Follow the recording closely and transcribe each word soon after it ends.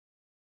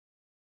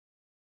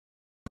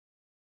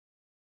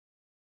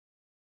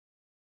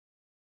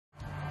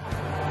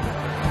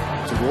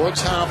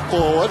towards half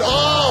forward.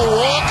 Oh,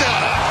 Walker!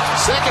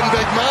 Second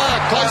big mark.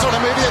 Plays on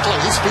immediately.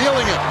 He's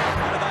feeling it.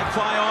 How do they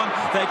play on?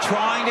 They're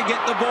trying to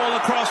get the ball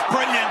across.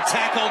 Brilliant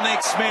tackle,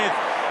 Nick Smith.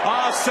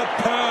 Oh,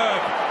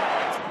 superb.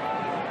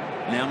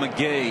 Now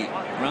McGee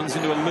runs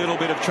into a little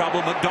bit of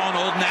trouble.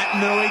 McDonald,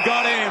 Nat Nui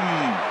got him.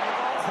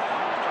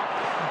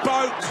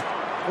 Boak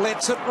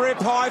lets it rip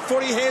high.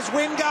 Footy has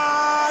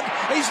Wingard.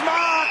 He's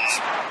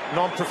marked.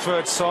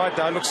 Non-preferred side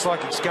though. Looks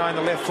like it's going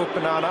the left foot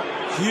banana.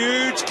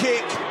 Huge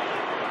kick.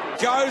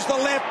 Goes the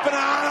left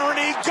banana and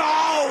he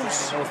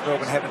goes. North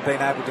Melbourne haven't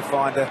been able to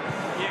find a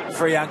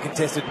free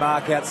uncontested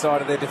mark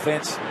outside of their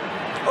defence.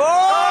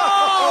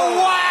 Oh,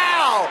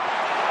 wow!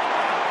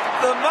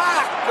 The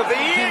mark of the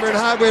year. Timber and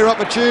hardware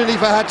opportunity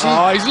for Hutchie.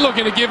 Oh, he's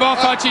looking to give off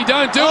Hutchie.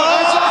 Don't do it.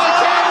 Outside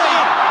Candy.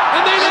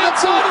 And then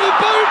outside of the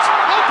boot.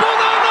 A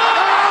banana.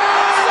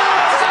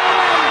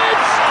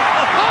 Saves!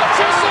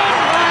 Hutchison.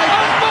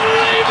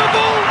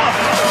 Unbelievable.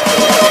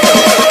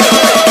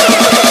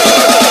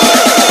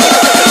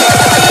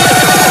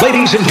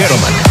 Ladies and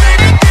gentlemen.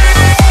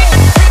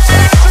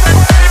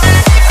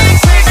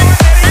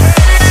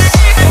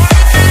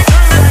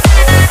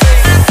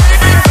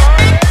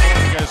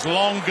 Goes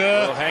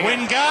longer.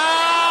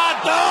 Wingard.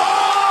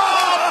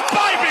 Oh,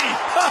 baby!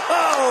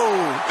 Oh,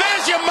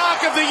 there's your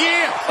mark of the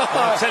year.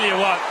 I'll tell you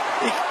what.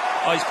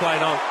 He's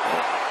playing on.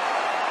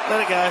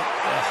 Let it go.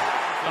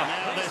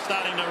 Now they're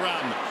starting to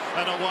run.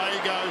 And away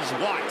goes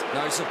White.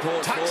 No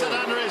support. Tucks it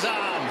under his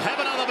arm. Have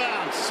another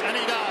bounce. And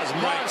he does.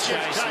 Morris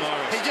gets chase.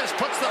 He just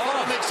puts the foot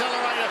on the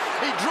accelerator.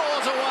 He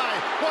draws away.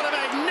 What a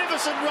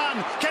magnificent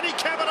run. Can he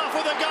cap it off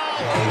with a goal?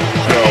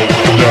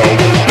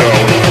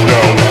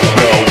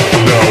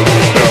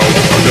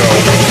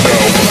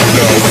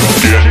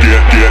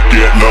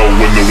 Get low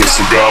when the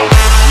whistle go.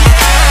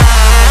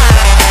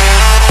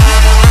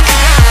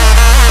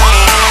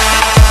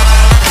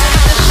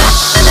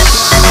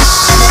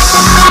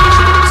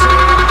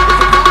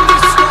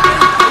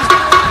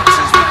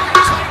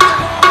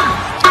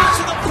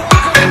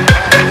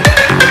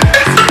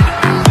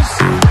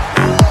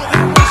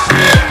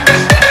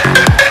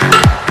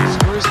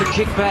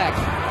 Kick back.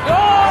 Oh!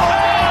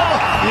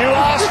 You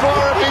asked for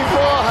it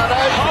before,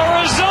 Hutto.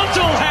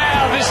 Horizontal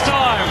how this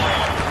time.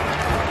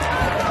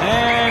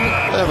 And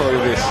Have a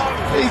look at this.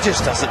 He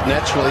just does it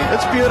naturally.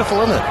 It's beautiful,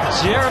 isn't it?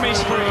 Jeremy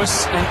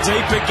Spruce and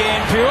deep again.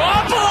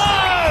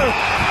 Puopolo!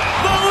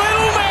 The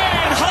little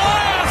man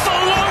higher for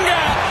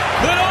longer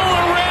than all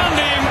around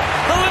him.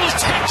 The little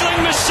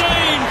tackling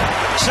machine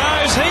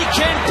shows he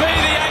can be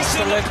the ace.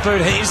 The left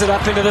boot heaves it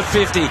up into the 50.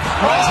 Raised it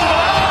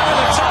over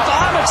the top of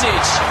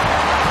Armitage.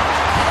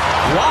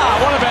 Wow,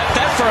 what about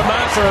that for a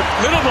moment for a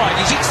little bloke?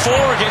 He kicked 4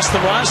 against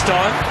them last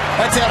time.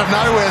 That's out of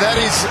nowhere. That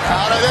is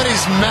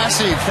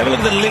massive. Have a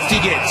look at the lift he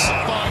gets.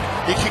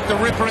 He kicked the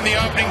ripper in the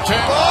opening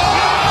term. Oh!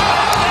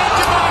 There's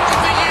your mark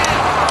of the year.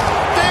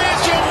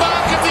 There's your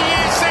mark of the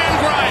year,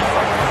 Sandgrave.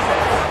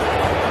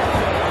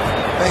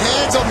 The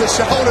hands on the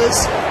shoulders.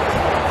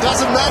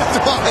 Doesn't matter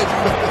to him.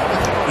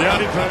 The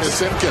only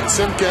person.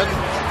 Simpkin.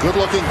 Good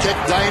looking kick.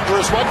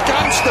 Dangerous one.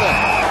 Gunster.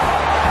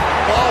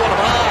 Oh, what a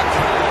mark.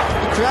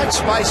 Creates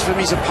space from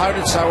his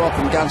opponent so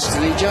often,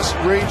 Gunston. He just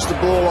reads the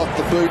ball off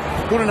the boot,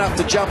 good enough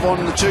to jump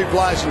on the two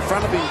players in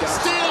front of him.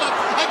 Steal it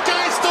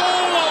against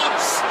all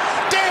odds.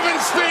 Devon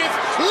Smith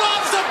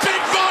loves the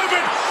big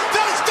moment.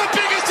 That's the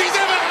biggest he's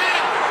ever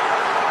had.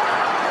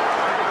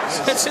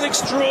 It's an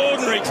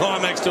extraordinary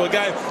climax to a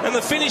game, and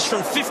the finish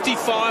from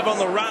 55 on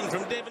the run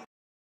from Devon.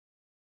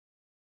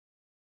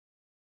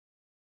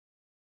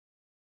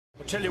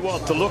 I'll tell you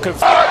what, the look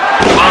of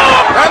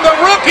and the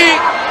rookie.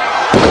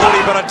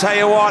 But I tell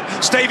you what,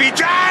 Stevie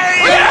J!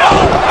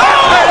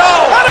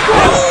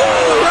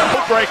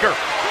 Breaker.